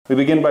We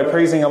begin by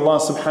praising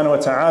Allah subhanahu wa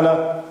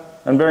ta'ala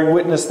and bearing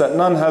witness that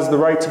none has the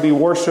right to be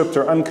worshipped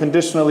or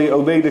unconditionally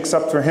obeyed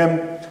except for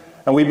Him.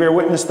 And we bear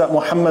witness that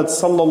Muhammad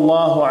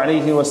sallallahu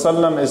alayhi wa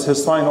sallam is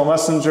His final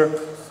messenger.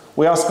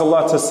 We ask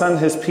Allah to send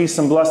His peace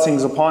and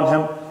blessings upon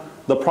Him,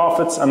 the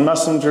prophets and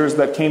messengers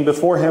that came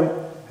before Him,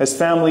 His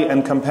family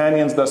and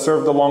companions that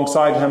served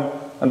alongside Him,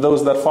 and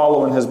those that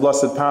follow in His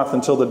blessed path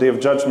until the Day of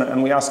Judgment.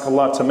 And we ask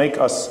Allah to make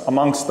us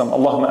amongst them.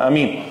 Allahumma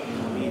ameen.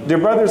 Dear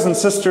brothers and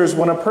sisters,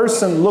 when a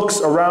person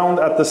looks around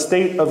at the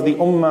state of the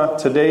ummah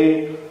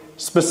today,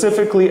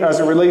 specifically as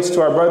it relates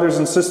to our brothers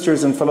and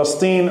sisters in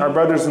Palestine, our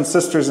brothers and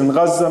sisters in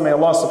Gaza, may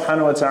Allah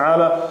subhanahu wa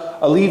ta'ala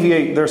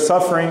alleviate their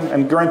suffering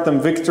and grant them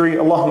victory.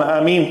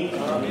 Allahumma ameen.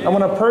 And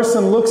when a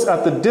person looks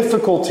at the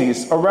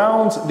difficulties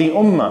around the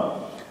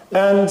ummah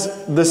and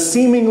the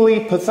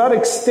seemingly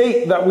pathetic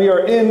state that we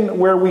are in,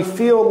 where we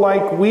feel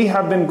like we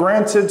have been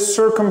granted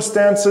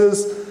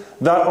circumstances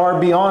that are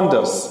beyond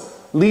us,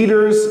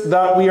 leaders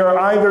that we are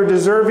either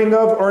deserving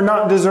of or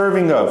not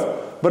deserving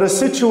of, but a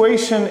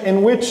situation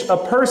in which a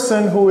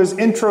person who is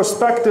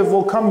introspective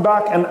will come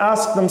back and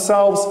ask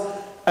themselves,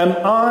 am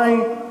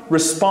I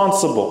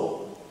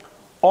responsible?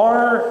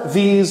 Are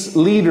these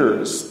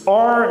leaders,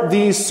 are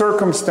these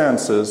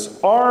circumstances,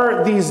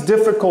 are these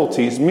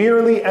difficulties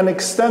merely an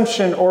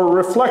extension or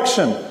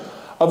reflection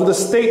of the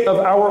state of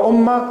our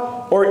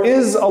ummah, or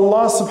is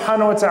Allah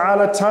subhanahu wa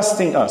ta'ala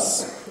testing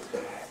us?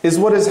 Is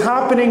what is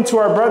happening to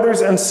our brothers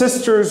and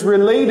sisters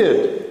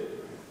related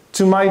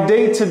to my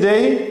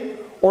day-to-day,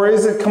 or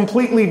is it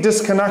completely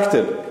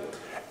disconnected?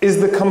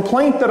 Is the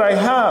complaint that I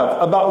have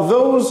about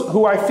those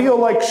who I feel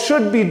like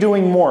should be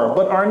doing more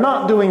but are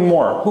not doing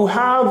more, who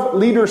have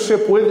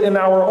leadership within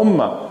our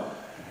ummah,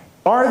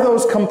 are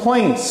those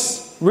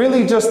complaints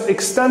really just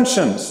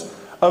extensions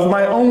of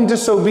my own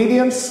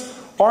disobedience?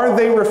 Are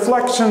they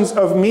reflections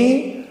of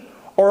me?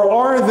 Or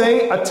are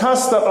they a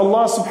test that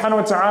Allah subhanahu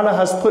wa ta'ala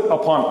has put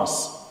upon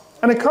us?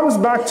 And it comes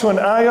back to an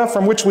ayah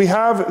from which we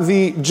have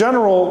the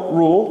general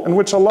rule, in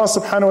which Allah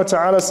subhanahu wa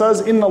ta'ala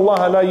says, إِنَّ اللَّهَ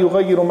لَا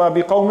يُغَيِّرُ مَا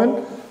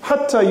بِقَوْمٍ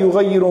حَتَّى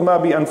يُغَيِّرُ مَا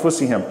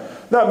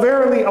بِأَنفُسِهِمْ. That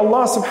verily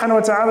Allah subhanahu wa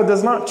ta'ala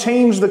does not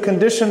change the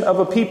condition of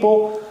a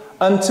people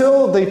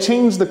until they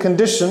change the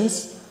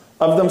conditions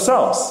of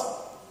themselves.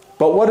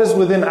 But what is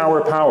within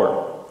our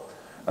power?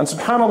 And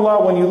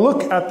subhanAllah, when you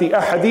look at the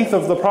ahadith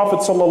of the Prophet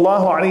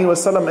sallallahu alaihi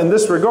wasallam in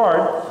this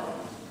regard,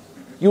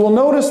 you will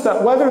notice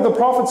that whether the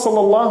Prophet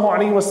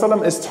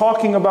ﷺ is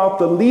talking about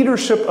the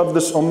leadership of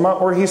this ummah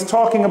or he's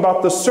talking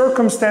about the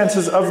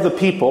circumstances of the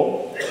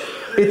people,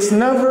 it's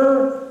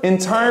never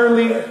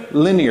entirely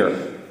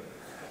linear.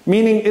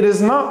 Meaning it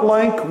is not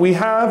like we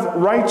have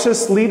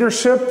righteous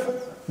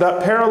leadership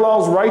that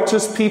parallels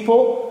righteous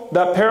people,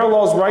 that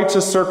parallels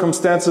righteous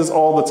circumstances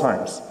all the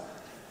times.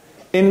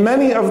 In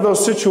many of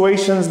those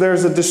situations,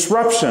 there's a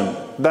disruption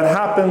that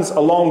happens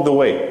along the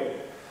way.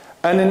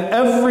 And in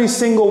every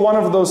single one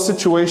of those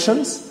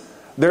situations,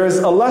 there is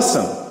a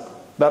lesson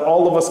that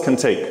all of us can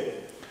take.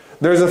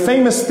 There's a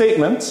famous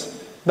statement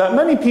that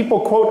many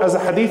people quote as a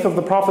hadith of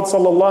the Prophet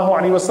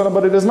ﷺ,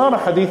 but it is not a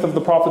hadith of the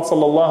Prophet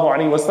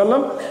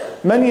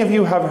ﷺ. Many of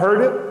you have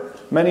heard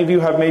it, many of you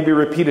have maybe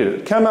repeated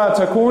it. كَمَا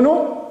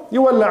تَكُونُوا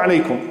يُوَلَّ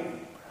عَلَيْكُمْ.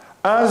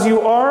 As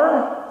you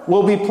are,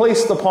 will be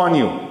placed upon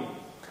you.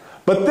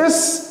 But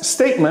this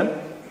statement,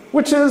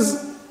 which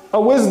is a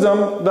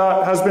wisdom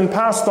that has been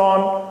passed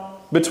on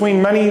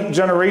between many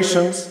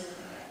generations,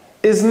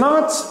 is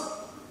not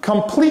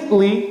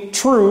completely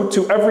true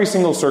to every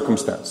single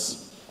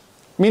circumstance.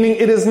 Meaning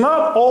it is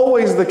not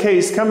always the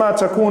case, كَمَا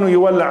تَكُونُ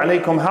يُوَلَّ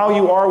عَلَيْكُمْ, how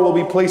you are will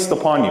be placed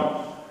upon you.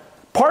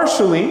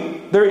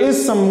 Partially, there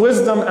is some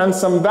wisdom and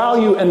some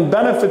value and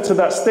benefit to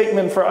that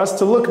statement for us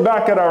to look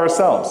back at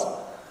ourselves.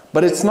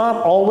 But it's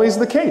not always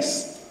the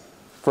case.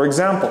 For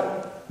example,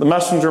 the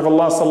Messenger of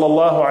Allah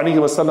sallallahu alaihi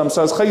wasallam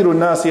says, خَيْرُ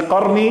النَّاسِ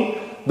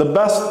قَرْنِي, the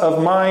best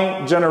of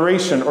my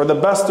generation, or the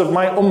best of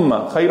my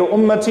ummah, خَيْرُ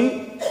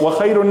أُمَّتِي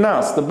وَخَيْرُ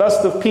النَّاسِ, the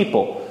best of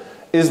people,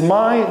 is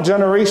my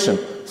generation.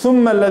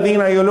 ثُمَّ الَّذِينَ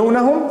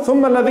يَلُونَهُمْ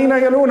ثُمَّ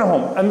الَّذِينَ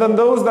يَلُونَهُمْ, and then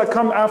those that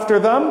come after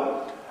them,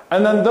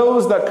 and then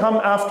those that come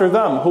after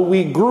them, who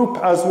we group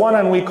as one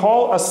and we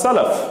call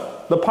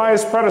as-salaf, the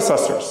pious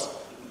predecessors.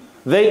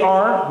 They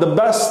are the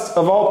best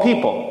of all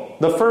people,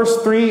 the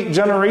first 3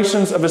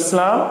 generations of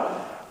Islam,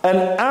 and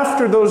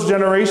after those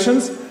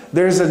generations,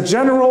 there's a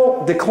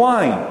general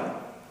decline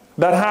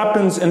that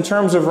happens in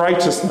terms of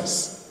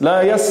righteousness.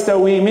 لا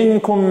يستوي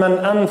منكم من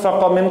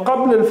أنفق من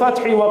قبل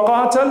الفتح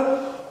وقاتل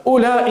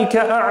أولئك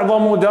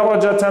أعظم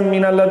درجة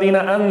من الذين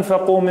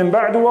أنفقوا من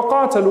بعد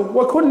وقاتلوا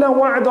وكلا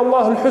وعد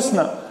الله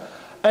الحسنى.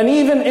 And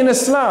even in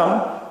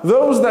Islam,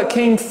 those that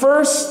came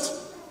first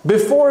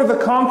before the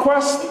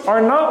conquest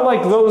are not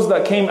like those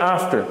that came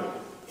after.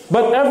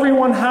 But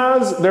everyone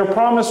has their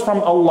promise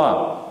from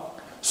Allah.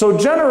 So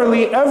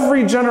generally,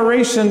 every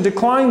generation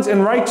declines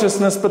in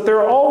righteousness, but there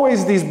are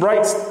always these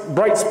bright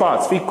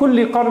spots. في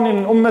كل قرن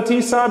من أمتي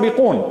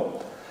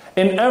سابقون.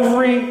 In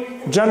every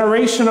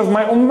generation of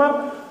my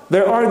ummah,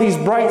 there are these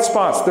bright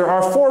spots. There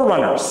are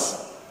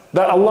forerunners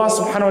that Allah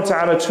subhanahu wa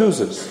ta'ala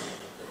chooses.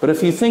 But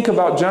if you think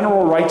about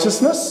general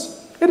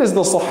righteousness, it is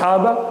the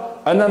Sahaba,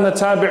 and then the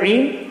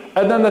Tabi'een,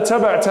 and then the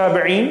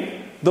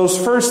Tabi'een,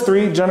 those first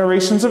 3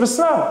 generations of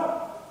Islam.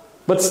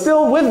 But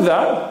still with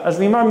that, as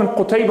the Imam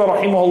Qutaybah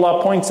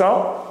rahimahullah points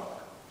out,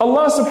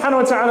 Allah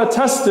subhanahu wa ta'ala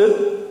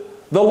tested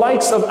the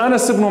likes of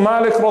Anas ibn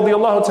Malik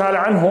radiallahu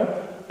ta'ala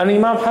anhu, and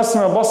Imam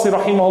Hassan al-Basri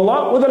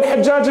rahimahullah with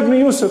al-Hajjaj ibn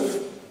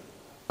Yusuf,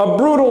 a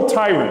brutal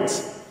tyrant.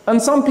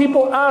 And some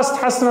people asked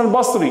Hassan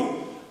al-Basri,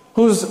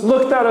 who's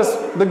looked at as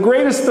the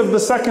greatest of the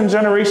 2nd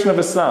generation of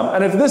Islam,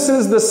 and if this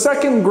is the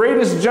 2nd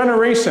greatest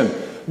generation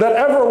that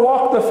ever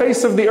walked the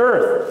face of the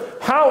earth,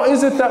 how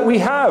is it that we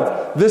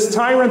have this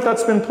tyrant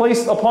that's been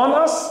placed upon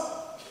us?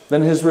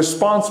 Then his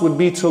response would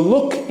be to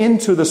look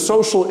into the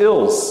social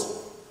ills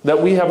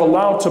that we have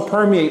allowed to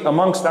permeate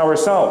amongst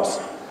ourselves,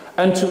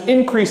 and to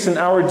increase in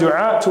our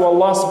dua to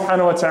Allah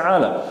subhanahu wa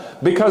ta'ala.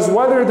 Because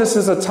whether this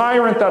is a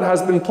tyrant that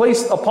has been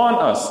placed upon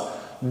us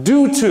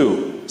due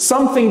to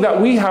something that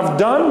we have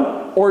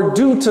done, or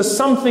due to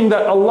something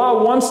that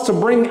Allah wants to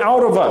bring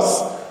out of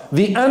us,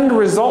 the end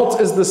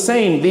result is the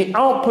same, the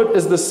output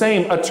is the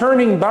same, a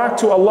turning back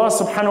to Allah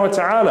subhanahu wa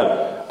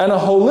ta'ala, and a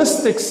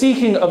holistic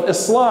seeking of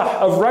islah,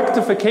 of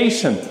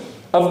rectification,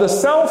 of the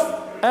self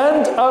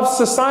and of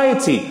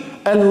society,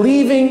 and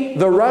leaving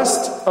the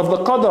rest of the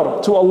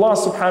qadr to Allah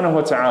subhanahu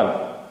wa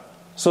ta'ala.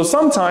 So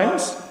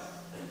sometimes,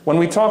 when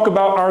we talk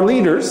about our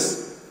leaders,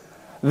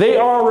 they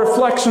are a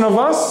reflection of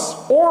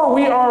us, or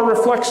we are a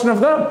reflection of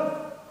them.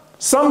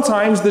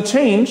 Sometimes the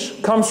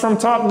change comes from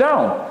top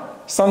down.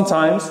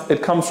 Sometimes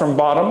it comes from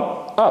bottom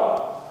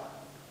up.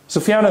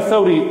 Sufyan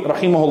al-Thawri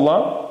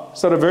rahimahullah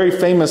said a very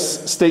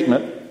famous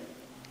statement.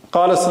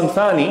 قال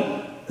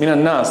صنفان من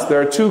الناس.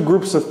 There are 2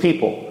 groups of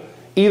people.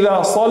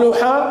 إذا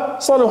صلح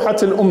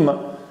صلحت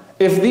الأمة.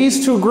 If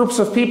these 2 groups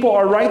of people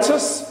are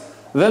righteous,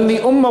 then the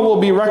ummah will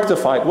be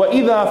rectified.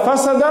 وإذا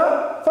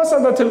فسد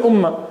فسدت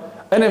الأمة.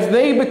 And if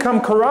they become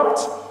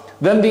corrupt,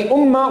 then the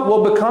ummah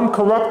will become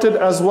corrupted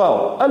as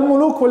well.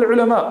 Al-muluk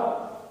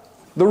wal-ulama.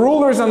 The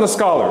rulers and the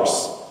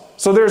scholars.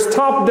 So there's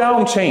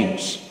top-down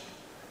change.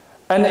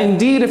 And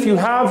indeed, if you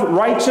have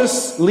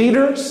righteous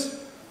leaders,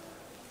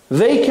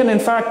 they can in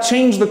fact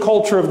change the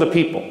culture of the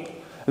people.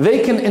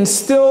 They can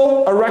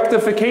instill a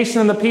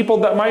rectification in the people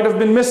that might have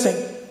been missing.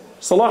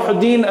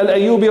 Salahuddin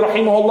al-Ayyubi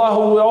rahimahullah,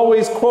 who we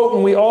always quote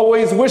and we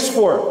always wish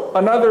for,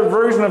 another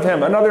version of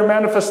him, another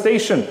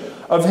manifestation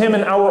of him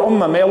in our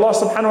ummah. May Allah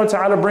subhanahu wa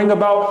ta'ala bring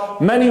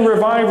about many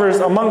revivers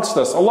amongst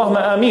us.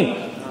 Allahumma ameen.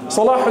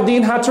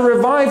 Salahuddin had to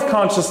revive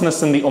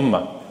consciousness in the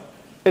ummah.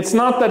 It's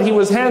not that he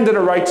was handed a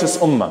righteous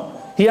ummah.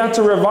 He had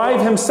to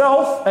revive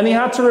himself, and he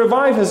had to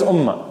revive his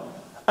ummah.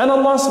 And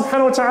Allah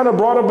subhanahu wa ta'ala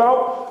brought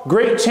about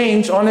great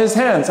change on his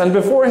hands. And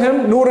before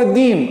him,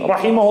 Nuruddin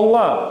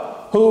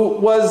rahimahullah, who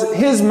was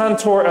his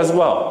mentor as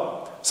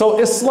well. So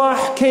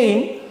Islah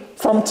came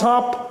from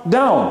top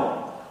down.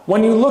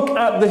 When you look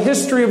at the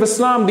history of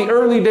Islam, the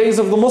early days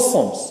of the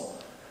Muslims,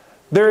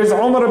 there is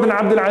Omar ibn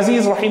Abdul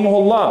Aziz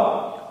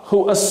rahimahullah,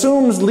 who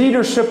assumes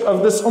leadership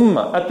of this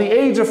ummah at the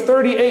age of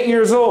 38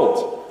 years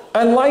old.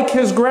 And like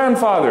his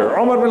grandfather,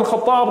 Umar bin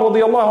Khattab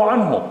radiallahu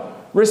anhu,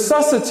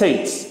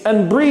 resuscitates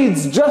and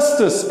breeds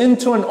justice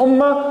into an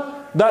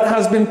ummah that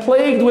has been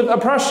plagued with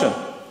oppression.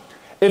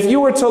 If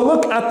you were to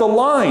look at the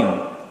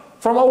line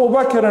from Abu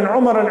Bakr and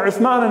Umar and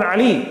Uthman and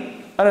Ali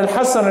and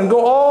Al-Hassan and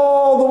go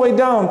all the way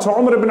down to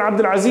Umar ibn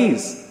Abdul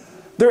Aziz,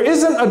 there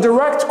isn't a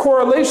direct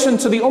correlation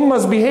to the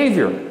ummah's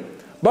behavior.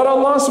 But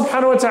Allah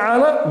subhanahu wa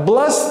ta'ala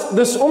blessed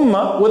this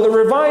ummah with a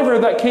reviver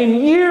that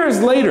came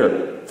years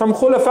later from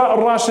Khulafa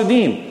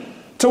al-Rashideen,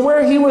 to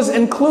where he was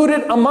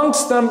included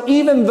amongst them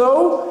even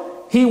though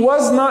he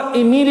was not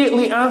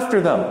immediately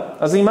after them.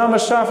 As Imam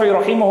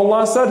al-Shafi'i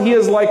rahimahullah said, he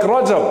is like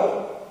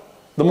Rajab,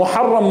 the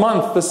Muharram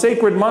month, the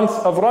sacred month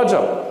of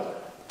Rajab,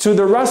 to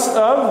the rest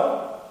of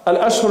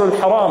al-Ashhur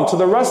al-Haram, to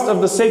the rest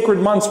of the sacred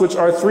months which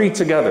are 3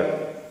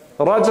 together.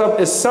 Rajab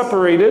is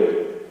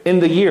separated in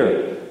the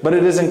year, but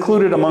it is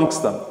included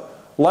amongst them.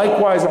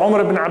 Likewise,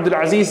 Umar ibn Abdul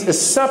Aziz is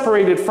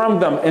separated from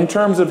them in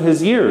terms of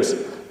his years,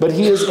 but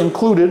he is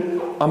included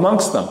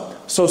amongst them.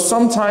 So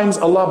sometimes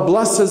Allah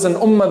blesses an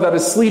ummah that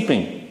is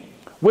sleeping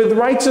with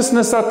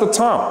righteousness at the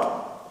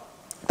top,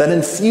 that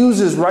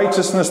infuses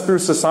righteousness through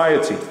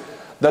society,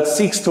 that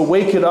seeks to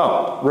wake it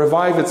up,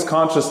 revive its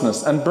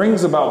consciousness, and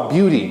brings about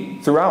beauty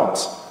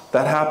throughout.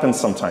 That happens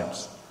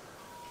sometimes.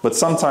 But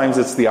sometimes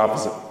it's the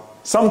opposite.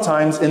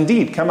 Sometimes,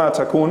 indeed, كَمَا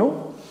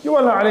تَكُونُوا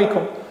يُوَلَّى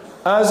عَلَيْكُمْ.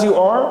 As you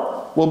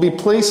are, will be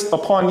placed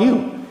upon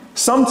you.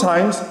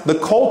 Sometimes the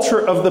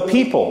culture of the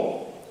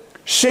people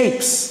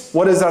shapes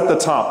what is at the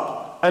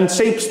top and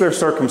shapes their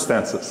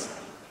circumstances.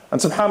 And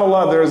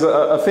subhanAllah, there's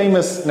a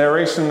famous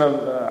narration of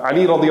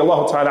Ali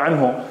radiallahu ta'ala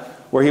anhu,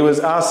 where he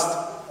was asked,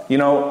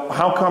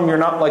 how come you're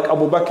not like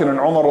Abu Bakr and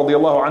Umar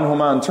radiallahu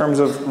anhuma in terms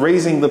of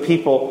raising the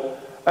people?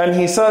 And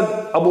he said,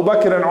 Abu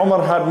Bakr and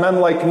Umar had men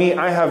like me,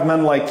 I have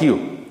men like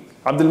you.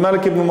 Abdul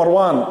Malik ibn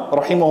Marwan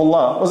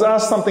rahimahullah was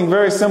asked something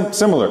very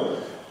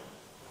similar.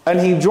 And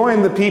he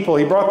joined the people,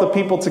 he brought the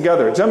people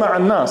together. جمع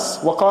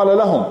الناس وقال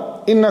لهم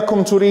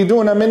إنكم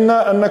تريدون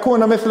منا أن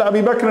نكون مثل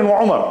أبي بكر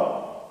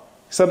وعمر.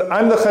 He said,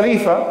 I'm the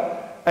Khalifa.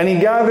 And he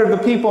gathered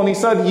the people and he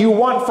said, you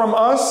want from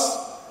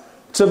us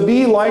to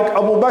be like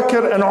Abu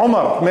Bakr and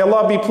Umar. May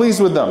Allah be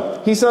pleased with them.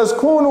 He says,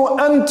 كونوا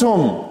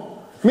أنتم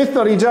مثل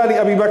رجال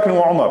أبي بكر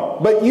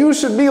وعمر. But you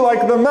should be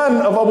like the men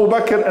of Abu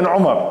Bakr and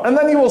Umar. And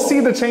then you will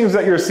see the change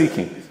that you're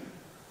seeking.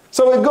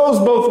 So it goes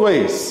both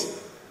ways.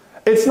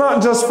 It's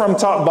not just from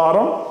top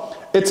bottom.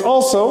 It's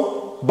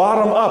also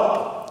bottom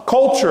up.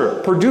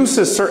 Culture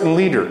produces certain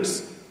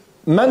leaders.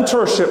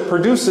 Mentorship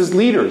produces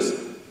leaders.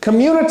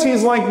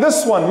 Communities like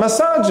this one,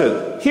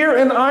 masajid, here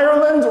in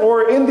Ireland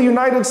or in the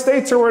United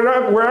States or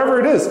wherever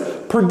it is,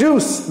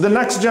 produce the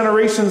next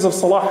generations of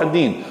Salah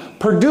ad-Din.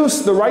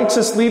 Produce the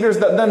righteous leaders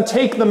that then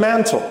take the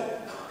mantle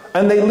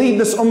and they lead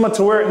this ummah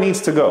to where it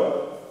needs to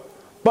go.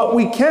 But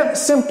we can't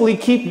simply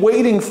keep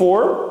waiting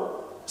for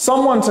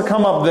someone to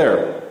come up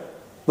there.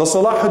 The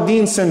Salah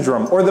ad-Din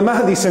syndrome or the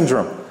Mahdi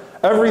syndrome.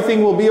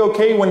 Everything will be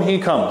okay when he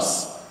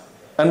comes.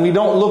 And we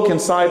don't look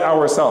inside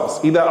ourselves.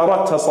 إِذَا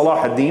أَرَدْتَ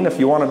صَلَاحَ الدِّينِ If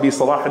you want to be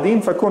Salah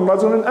ad-Din, فَكُنْ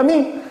رَجُلًا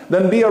أَمِينًا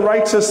Then be a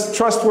righteous,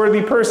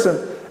 trustworthy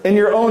person in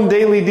your own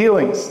daily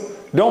dealings.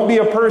 Don't be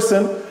a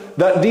person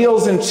that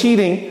deals in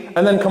cheating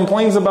and then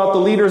complains about the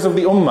leaders of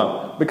the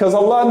ummah. Because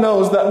Allah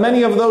knows that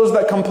many of those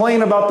that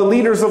complain about the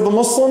leaders of the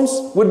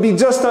Muslims would be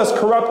just as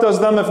corrupt as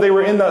them if they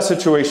were in that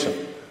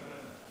situation.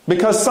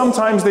 Because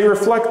sometimes they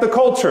reflect the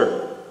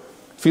culture.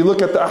 If you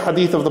look at the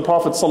ahadith of the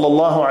Prophet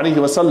sallallahu alaihi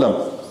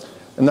wasallam,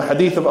 in the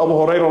hadith of Abu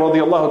Hurairah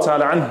radiallahu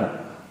ta'ala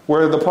anhu,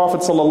 where the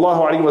Prophet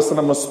sallallahu alaihi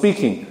wasallam was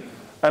speaking,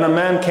 and a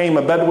man came,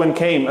 a Bedouin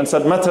came and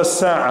said, Mata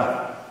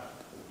as-sa'a?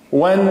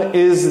 When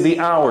is the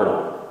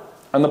hour?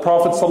 And the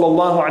Prophet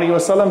sallallahu alaihi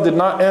wasallam did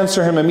not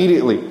answer him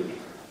immediately.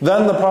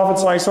 Then the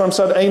Prophet sallallahu alaihi wasallam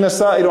said, Ayna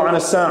sa'ilu an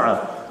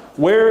as-sa'a?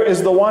 Where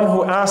is the one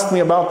who asked me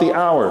about the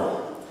hour?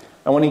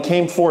 And when he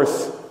came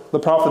forth, the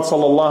Prophet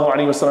sallallahu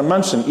alaihi wasallam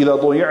mentioned,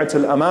 إِذَا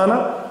ضُيِعَتِ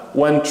الْأَمَانَةِ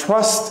When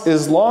trust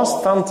is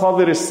lost,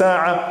 فَانْتَظِرِ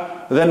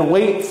السَّاعَةِ Then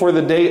wait for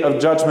the day of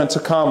judgment to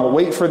come.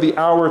 Wait for the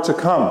hour to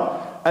come.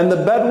 And the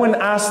Bedouin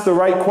asked the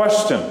right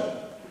question.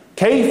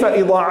 كَيْفَ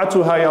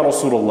إِضَاعَتُهَا يَا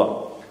رَسُولَ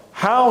اللَّهِ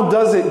How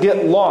does it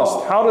get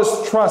lost? How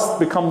does trust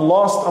become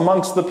lost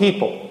amongst the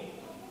people?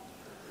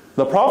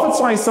 The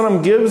Prophet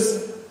ﷺ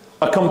gives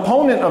a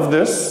component of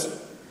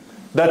this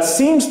that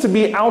seems to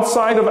be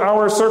outside of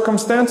our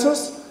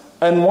circumstances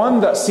and one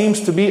that seems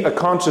to be a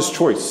conscious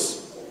choice.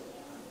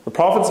 The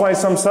Prophet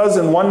ﷺ says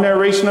in one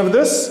narration of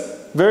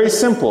this, very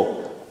simple,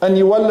 أَنْ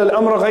يُوَلَّ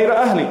الْأَمْرَ غَيْرَ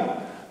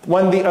أَهْلِ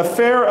When the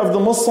affair of the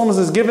Muslims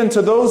is given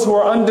to those who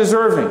are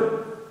undeserving,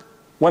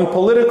 when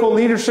political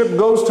leadership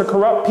goes to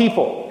corrupt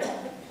people,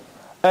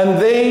 and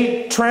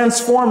they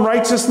transform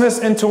righteousness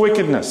into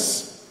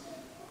wickedness.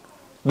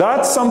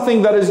 That's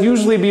something that is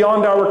usually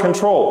beyond our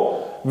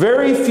control.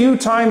 Very few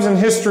times in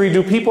history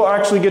do people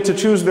actually get to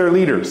choose their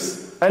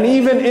leaders. And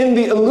even in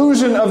the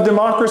illusion of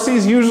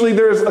democracies, usually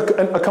there's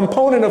a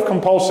component of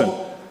compulsion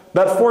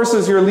that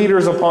forces your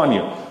leaders upon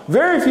you.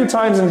 Very few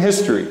times in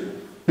history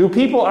do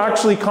people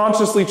actually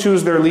consciously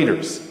choose their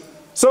leaders.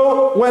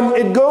 So when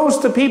it goes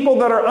to people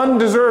that are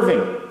undeserving,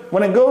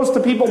 when it goes to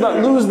people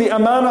that lose the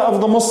amana of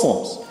the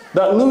Muslims,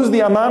 that lose the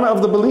amana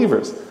of the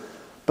believers,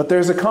 but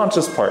there's a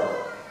conscious part.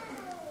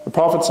 The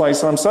Prophet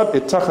ﷺ said,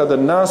 اتَّخَذَ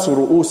النَّاسُ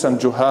رُؤُوسًا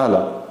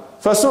جُهَالًا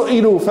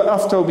فَسُئِلُوا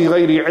فَأَفْتَوْا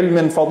بِغَيْرِ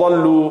عِلْمٍ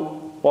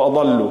فَضَلُّوا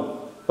وَأَضَلُّوا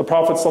The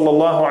Prophet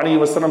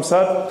ﷺ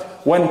said,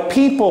 when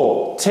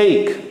people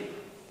take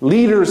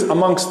leaders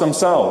amongst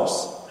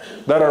themselves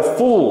that are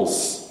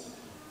fools,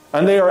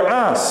 and they are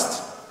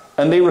asked,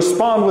 and they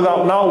respond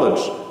without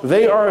knowledge,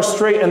 they are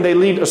astray and they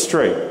lead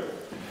astray.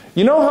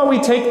 You know how we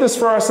take this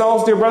for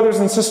ourselves, dear brothers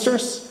and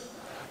sisters?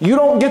 You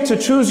don't get to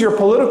choose your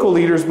political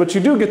leaders, but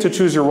you do get to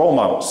choose your role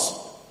models.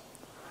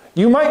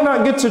 You might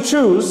not get to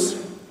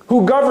choose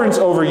who governs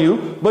over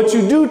you, but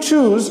you do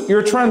choose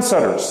your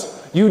trendsetters.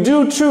 You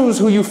do choose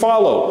who you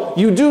follow.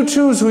 You do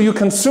choose who you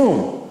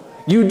consume.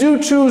 You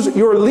do choose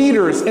your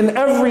leaders in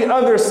every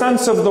other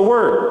sense of the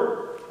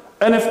word.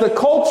 And if the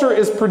culture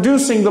is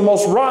producing the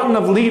most rotten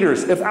of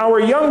leaders, if our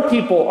young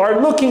people are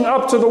looking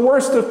up to the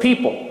worst of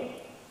people,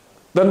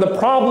 then the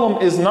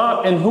problem is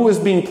not in who is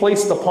being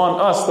placed upon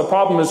us. The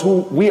problem is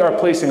who we are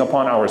placing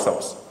upon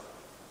ourselves.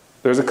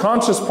 There's a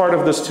conscious part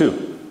of this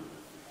too.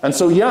 And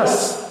so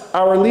yes,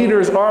 our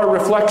leaders are a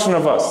reflection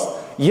of us.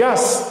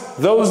 Yes,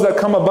 those that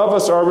come above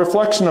us are a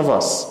reflection of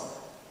us.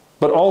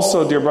 But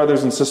also, dear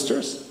brothers and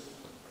sisters,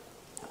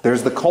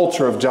 there's the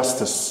culture of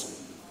justice.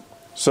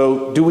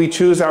 So do we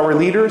choose our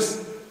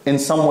leaders? In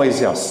some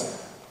ways,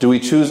 yes. Do we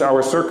choose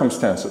our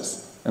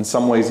circumstances? In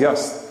some ways,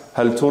 yes.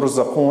 هَلْ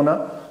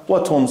تُرْزَقُونَ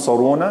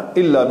وَتُنْصَرُونَ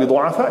إِلَّا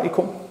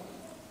بِضُعَفَائِكُمْ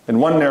In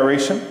one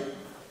narration,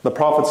 the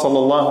Prophet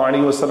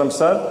ﷺ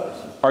said,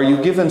 are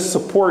you given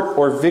support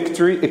or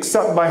victory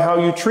except by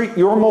how you treat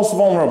your most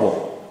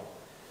vulnerable?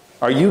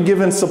 Are you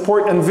given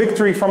support and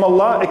victory from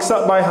Allah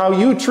except by how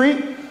you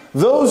treat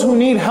those who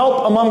need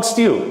help amongst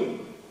you?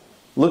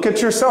 Look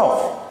at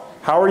yourself.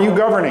 How are you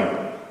governing?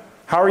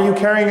 How are you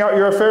carrying out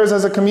your affairs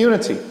as a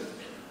community?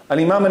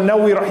 Al-Imam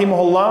al-Nawawi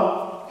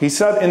rahimahullah, He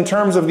said in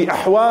terms of the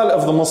ahwal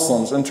of the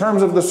Muslims, in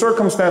terms of the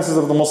circumstances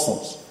of the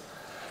Muslims.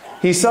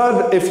 He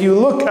said, if you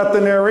look at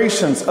the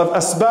narrations of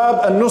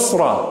Asbab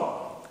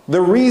al-Nusra, the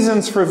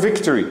reasons for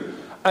victory,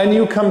 and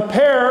you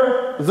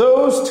compare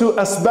those to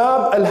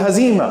Asbab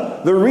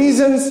al-Hazima, the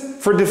reasons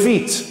for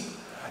defeat,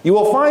 you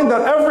will find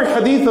that every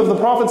hadith of the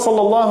Prophet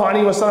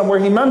ﷺ where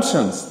he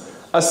mentions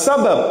a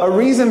sabab, a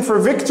reason for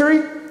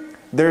victory,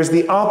 there's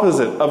the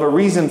opposite of a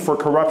reason for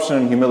corruption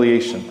and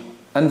humiliation,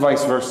 and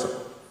vice versa.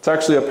 It's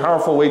actually a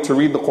powerful way to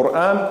read the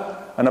Quran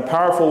and a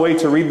powerful way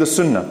to read the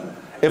Sunnah.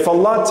 If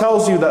Allah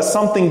tells you that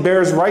something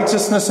bears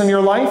righteousness in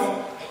your life,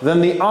 then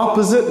the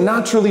opposite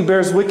naturally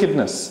bears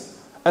wickedness.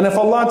 And if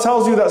Allah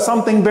tells you that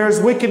something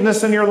bears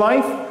wickedness in your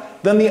life,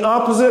 then the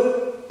opposite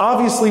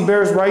obviously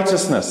bears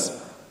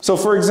righteousness. So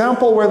for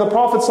example, where the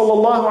Prophet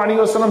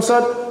ﷺ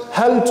said,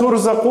 هَلْ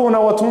تُرْزَقُونَ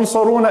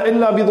وَتُنْصَرُونَ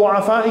إِلَّا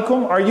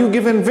بِضُعَفَائِكُمْ, are you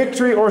given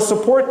victory or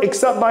support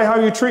except by how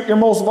you treat your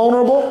most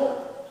vulnerable?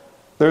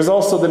 There's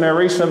also the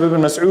narration of Ibn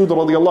Mas'ud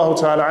radiallahu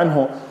ta'ala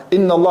anhu,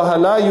 إِنَّ اللَّهَ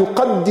لَا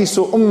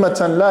يُقَدِّسُ أُمَّةً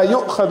لَا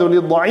يُؤْخَذُ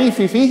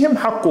لِلضَّعِيفِ فِيهِمْ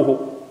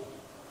حَقُّهُ.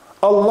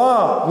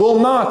 Allah will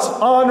not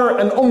honor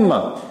an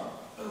ummah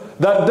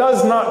that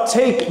does not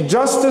take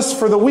justice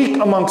for the weak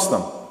amongst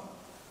them.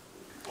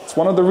 It's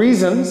one of the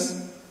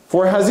reasons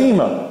for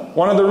hazima,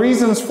 one of the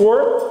reasons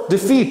for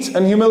defeat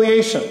and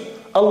humiliation.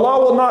 Allah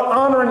will not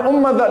honor an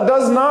ummah that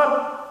does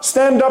not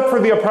stand up for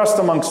the oppressed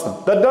amongst them,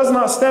 that does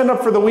not stand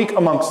up for the weak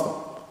amongst them.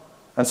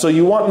 And so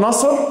you want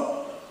nasr?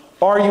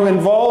 Are you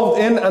involved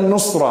in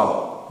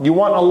an-nusra? You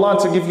want Allah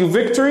to give you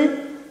victory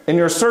in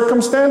your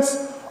circumstance?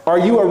 Are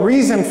you a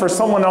reason for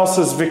someone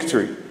else's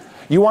victory?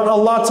 You want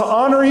Allah to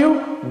honor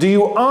you? Do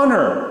you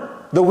honor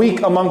the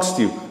weak amongst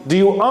you? Do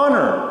you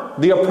honor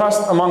the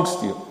oppressed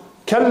amongst you?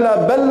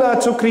 كَلَّا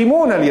بَلَّا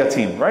تُكْرِمُونَ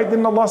الْيَتِيمِ. Right?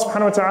 Didn't Allah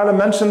subhanahu wa ta'ala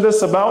mention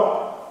this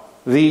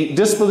about the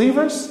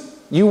disbelievers?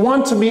 You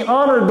want to be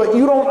honored, but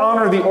you don't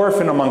honor the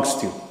orphan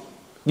amongst you.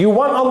 You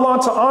want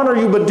Allah to honor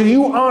you, but do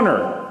you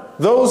honor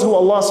those who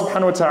Allah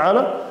subhanahu wa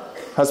ta'ala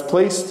has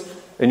placed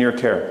in your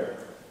care?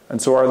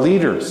 And so our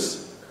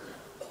leaders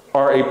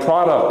are a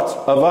product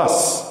of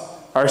us.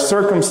 Our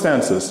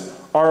circumstances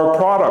are a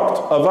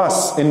product of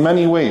us in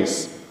many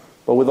ways.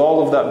 But with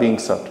all of that being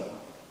said,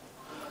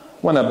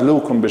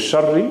 وَنَبْلُوكُمْ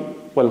بِالشَّرِّ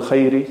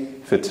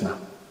وَالْخَيْرِ فِتْنَةً.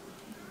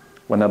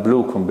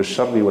 وَنَبْلُوكُمْ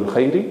بِالشَّرِّ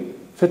وَالْخَيْرِ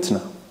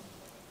فِتْنَةً.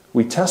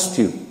 We test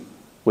you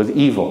with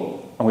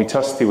evil and we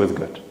test you with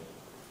good.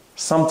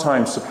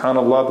 Sometimes,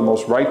 subhanAllah, the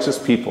most righteous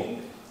people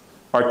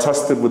are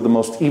tested with the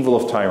most evil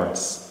of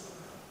tyrants.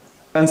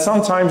 And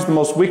sometimes the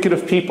most wicked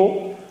of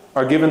people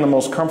are given the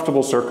most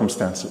comfortable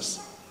circumstances.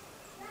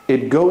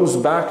 It goes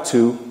back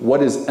to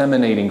what is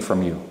emanating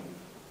from you.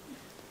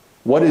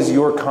 What is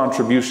your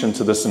contribution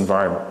to this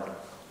environment?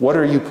 What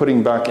are you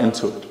putting back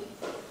into it?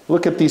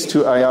 Look at these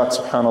two ayat,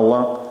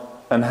 subhanAllah,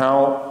 and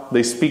how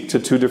they speak to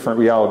two different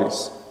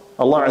realities.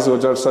 Allah Azza wa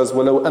Jalla says,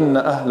 وَلَوْ أَنَّ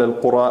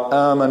أَهْلَ الْقُرَىٰ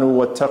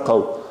آمَنُوا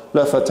وَاتَّقَوْا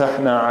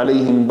لَفَتَحْنَا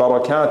عَلَيْهِمْ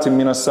بَرَكَاتٍ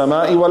مِّنَ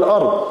السَّمَاءِ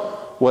وَالْأَرْضِ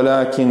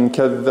وَلَكِنْ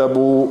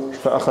كَذَّبُوا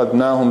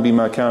فَأَخَذْنَاهُمْ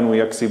بِمَا كَانُوا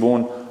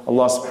يَكْسِبُونَ.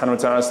 Allah subhanahu wa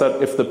ta'ala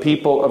said, if the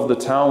people of the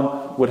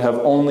town would have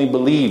only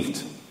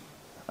believed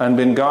and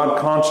been God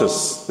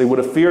conscious, they would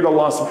have feared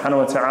Allah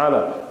subhanahu wa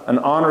ta'ala and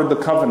honored the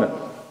covenant,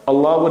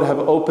 Allah would have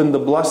opened the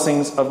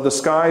blessings of the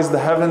skies, the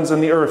heavens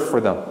and the earth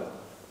for them.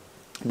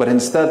 But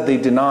instead they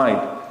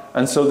denied,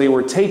 and so they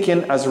were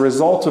taken as a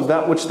result of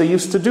that which they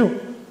used to do.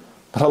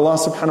 But Allah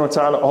subhanahu wa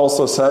ta'ala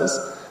also says,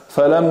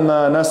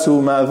 فَلَمَّا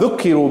نَسُوا مَا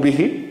ذُكِّرُوا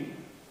بِهِ.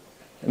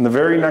 In the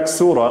very next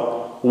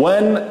surah,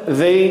 when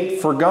they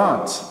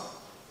forgot,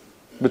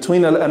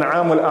 between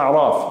Al-An'am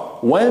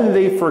wal-A'raf, when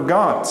they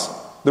forgot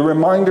the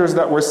reminders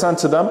that were sent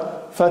to them,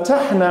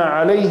 فَتَحْنَا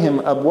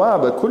عَلَيْهِمْ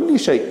أَبْوَابَ كُلِّ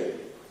شَيْءٍ.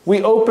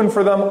 We opened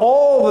for them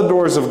all the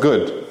doors of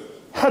good.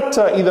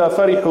 حَتَّى إِذَا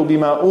فَرِحُوا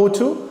بِمَا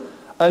أُوتُوا.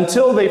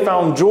 Until they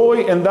found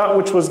joy in that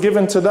which was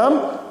given to them,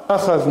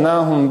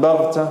 أَخَذْنَاهُمْ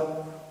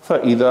بَغْتَةً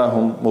فَإِذَا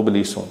هُمْ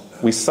مُبْلِسُونَ.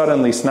 We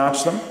suddenly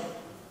snatched them,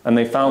 and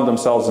they found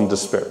themselves in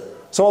despair.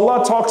 So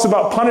Allah talks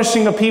about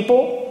punishing a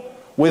people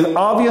with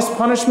obvious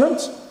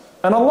punishment,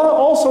 and Allah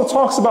also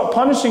talks about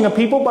punishing a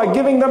people by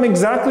giving them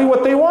exactly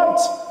what they want.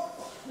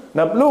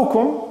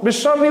 نَبْلُوكُمْ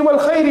بِالشَّرِّ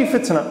وَالْخَيْرِ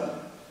فِتْنَةً.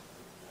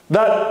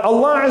 That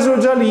Allah Azza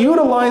wa Jalla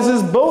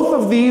utilizes both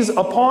of these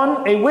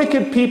upon a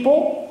wicked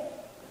people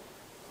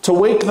to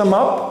wake them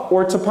up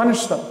or to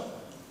punish them.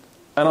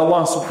 And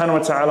Allah subhanahu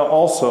wa ta'ala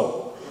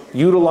also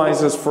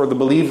utilizes for the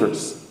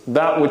believers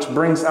that which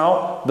brings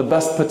out the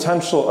best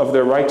potential of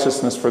their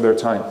righteousness for their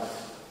time,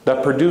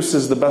 that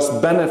produces the best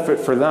benefit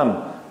for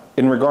them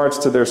in regards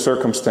to their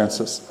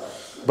circumstances.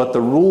 But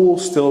the rule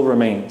still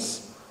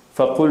remains.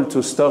 فَقُلْتُ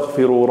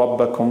اسْتَغْفِرُوا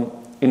رَبَّكُمْ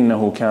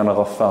إِنَّهُ كَانَ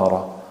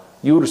غَفَّارًا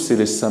يُرْسِلِ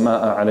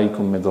السَّمَاءَ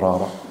عَلَيْكُمْ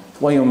مِدْرَارًا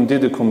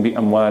وَيُمْدِدْكُمْ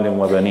بِأَمْوَالٍ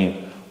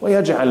وَبَنِينَ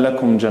وَيَجْعَلْ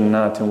لَكُمْ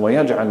جَنَّاتٍ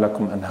وَيَجْعَلْ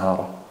لَكُمْ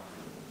أَنْهَارًا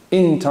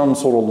إِن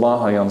تَنْصُرُوا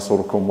اللَّهَ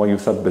يَنْصُرْكُمْ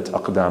وَيُثَبِّتْ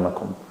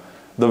أَقْدَامَكُمْ.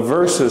 The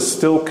verses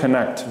still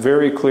connect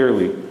very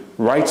clearly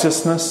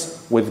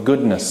righteousness with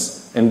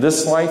goodness in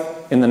this life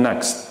in the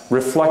next,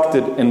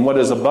 reflected in what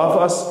is above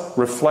us,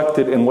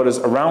 reflected in what is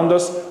around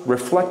us,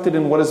 reflected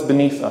in what is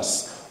beneath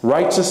us.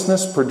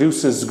 Righteousness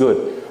produces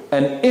good.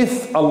 And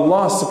if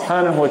Allah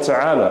subhanahu wa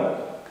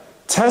ta'ala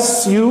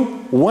tests you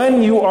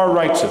when you are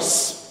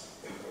righteous,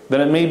 then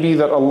it may be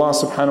that Allah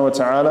subhanahu wa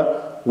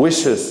ta'ala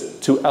wishes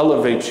to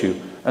elevate you.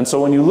 And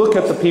so when you look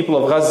at the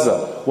people of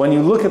Gaza, when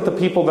you look at the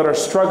people that are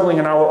struggling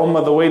in our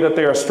ummah the way that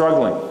they are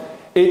struggling,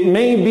 it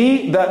may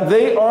be that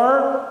they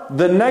are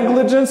the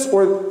negligence,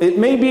 or it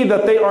may be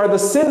that they are the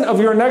sin of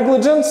your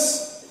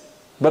negligence,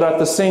 but at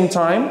the same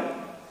time,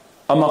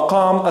 a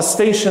maqam, a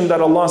station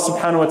that Allah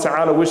subhanahu wa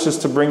ta'ala wishes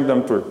to bring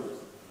them through.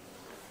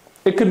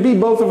 It could be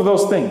both of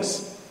those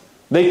things.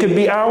 They could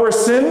be our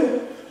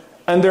sin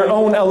and their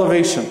own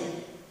elevation.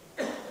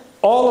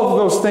 All of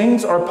those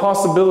things are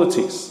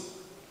possibilities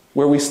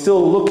where we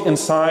still look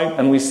inside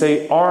and we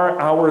say, are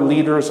our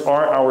leaders,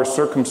 are our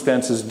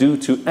circumstances due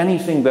to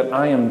anything that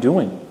I am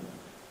doing?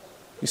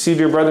 You see,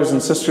 dear brothers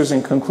and sisters,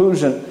 in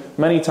conclusion,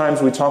 many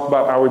times we talk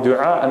about our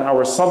dua and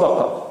our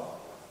sadaqah,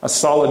 a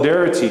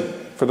solidarity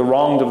for the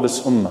wronged of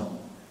this ummah.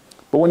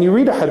 But when you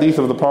read a hadith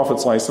of the Prophet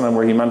ﷺ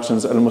where he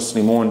mentions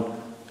al-Muslimun,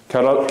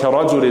 كَرَجُلٍ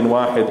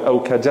وَاحِدٍ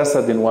أو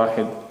كَجَسَدٍ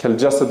وَاحِدٍ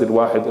كَالْجَسَدِ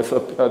الْوَاحِدِ, if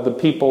the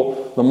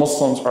people, the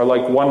Muslims, are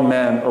like one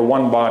man or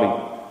one body.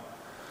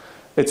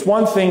 It's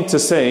one thing to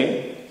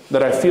say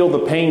that I feel the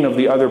pain of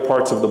the other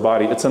parts of the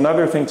body. It's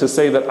another thing to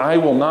say that I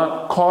will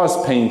not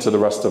cause pain to the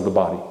rest of the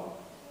body.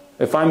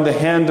 If I'm the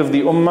hand of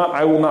the ummah,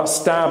 I will not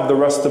stab the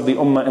rest of the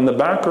ummah in the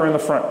back or in the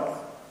front.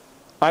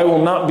 I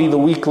will not be the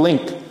weak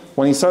link.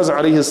 When he says,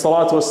 alayhi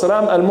salatu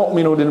wassalam,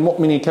 al-mu'minu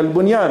lil-mu'mini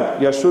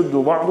kal-bunyan,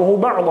 yashuddu ba'duhu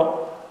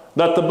ba'da,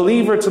 that the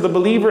believer to the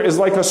believer is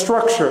like a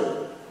structure.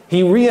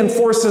 He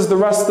reinforces the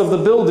rest of the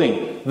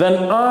building.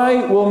 Then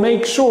I will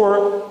make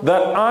sure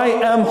that I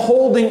am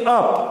holding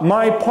up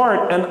my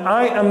part and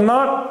I am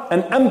not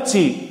an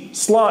empty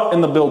slot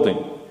in the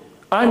building.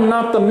 I'm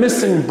not the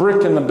missing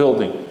brick in the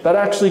building that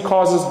actually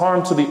causes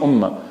harm to the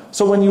ummah.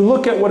 So when you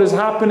look at what is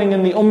happening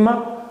in the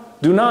ummah,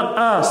 do not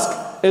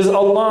ask, is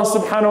Allah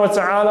subhanahu wa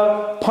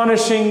ta'ala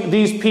punishing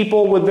these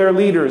people with their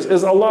leaders?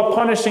 Is Allah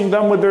punishing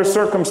them with their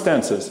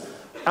circumstances?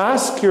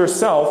 Ask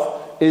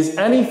yourself, is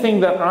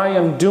anything that I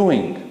am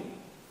doing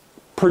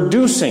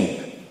producing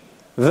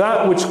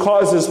that which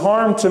causes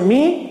harm to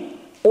me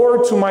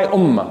or to my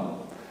ummah?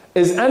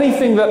 Is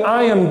anything that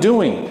I am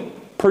doing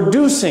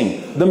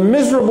producing the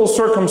miserable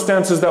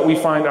circumstances that we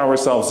find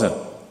ourselves in?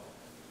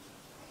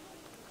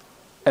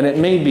 And it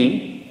may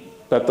be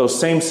that those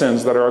same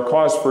sins that are a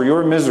cause for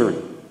your misery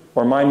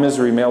or my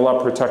misery, may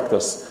Allah protect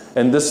us,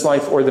 in this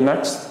life or the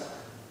next,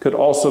 could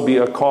also be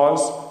a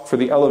cause for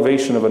the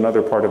elevation of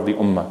another part of the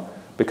ummah.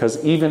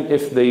 Because even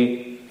if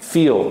they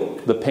feel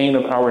the pain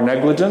of our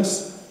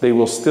negligence, they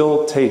will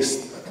still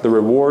taste the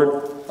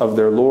reward of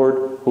their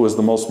Lord, who is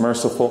the most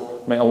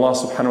merciful. May Allah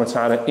subhanahu wa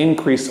ta'ala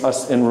increase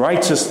us in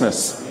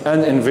righteousness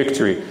and in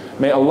victory.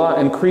 May Allah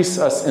increase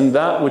us in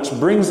that which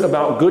brings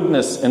about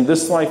goodness in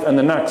this life and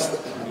the next,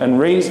 and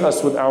raise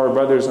us with our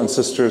brothers and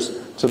sisters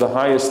to the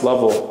highest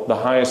level, the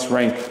highest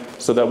rank,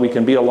 so that we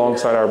can be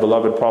alongside our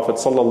beloved Prophet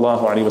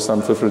sallallahu alaihi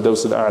wasallam fi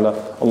firdaus al-a'la.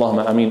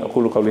 Allahumma ameen.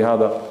 Aqulu qawli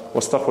hadha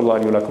wa astaghfirullah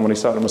li wa lakum wa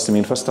lisa'il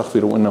muslimin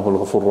fastaghfiru innahu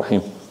al-ghafurur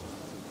rahim.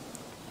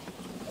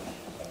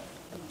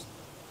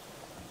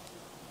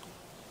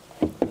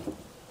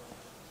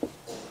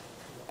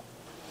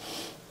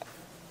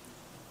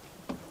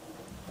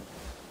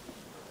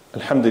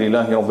 الحمد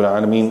لله رب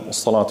العالمين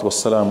والصلاة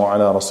والسلام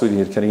على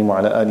رسوله الكريم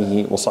وعلى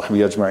آله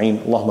وصحبه أجمعين.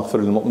 اللهم اغفر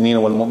للمؤمنين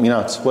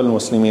والمؤمنات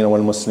والمسلمين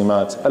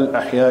والمسلمات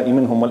الأحياء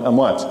منهم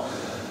والأموات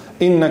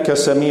إنك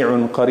سميع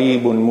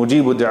قريب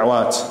مجيب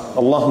الدعوات.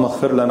 اللهم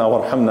اغفر لنا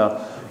وارحمنا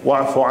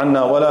واعف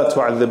عنا ولا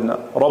تعذبنا.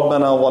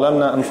 ربنا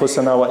ظلمنا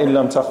أنفسنا وإن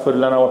لم تغفر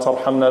لنا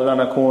وترحمنا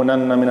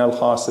لنكونن من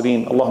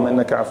الخاسرين. اللهم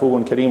إنك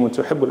عفو كريم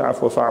تحب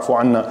العفو فاعف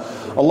عنا.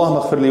 اللهم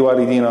اغفر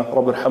لوالدينا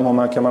رب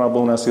ارحمهما كما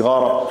ربونا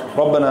صغارا.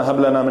 ربنا هب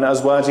لنا من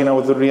أزواجنا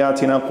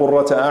وذرياتنا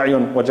قرة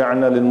أعين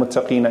واجعلنا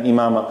للمتقين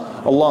إماما.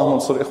 اللهم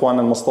انصر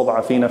إخواننا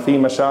المستضعفين في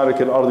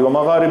مشارق الأرض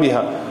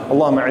ومغاربها.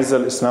 اللهم اعز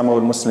الإسلام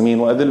والمسلمين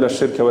وأذل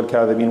الشرك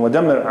والكاذبين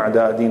ودمر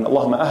أعداء الدين.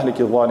 اللهم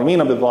أهلك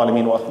الظالمين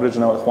بالظالمين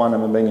وأخرجنا وإخواننا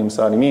من بينهم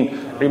سالمين.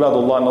 عباد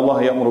الله، إن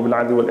الله يأمر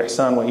بالعدل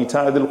والإحسان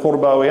وإيتاء ذي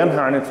القربى وينهى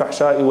عن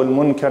الفحشاء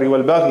والمنكر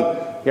والبغي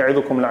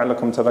يعظكم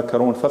لعلكم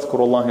تذكرون.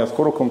 فاذكروا الله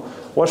يذكركم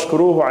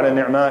واشكروه على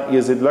النعماء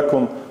يزد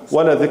لكم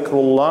ولذكر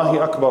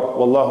الله أكبر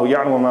والله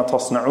يعلم ما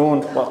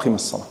تصنعون. وأقم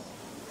الصلاة.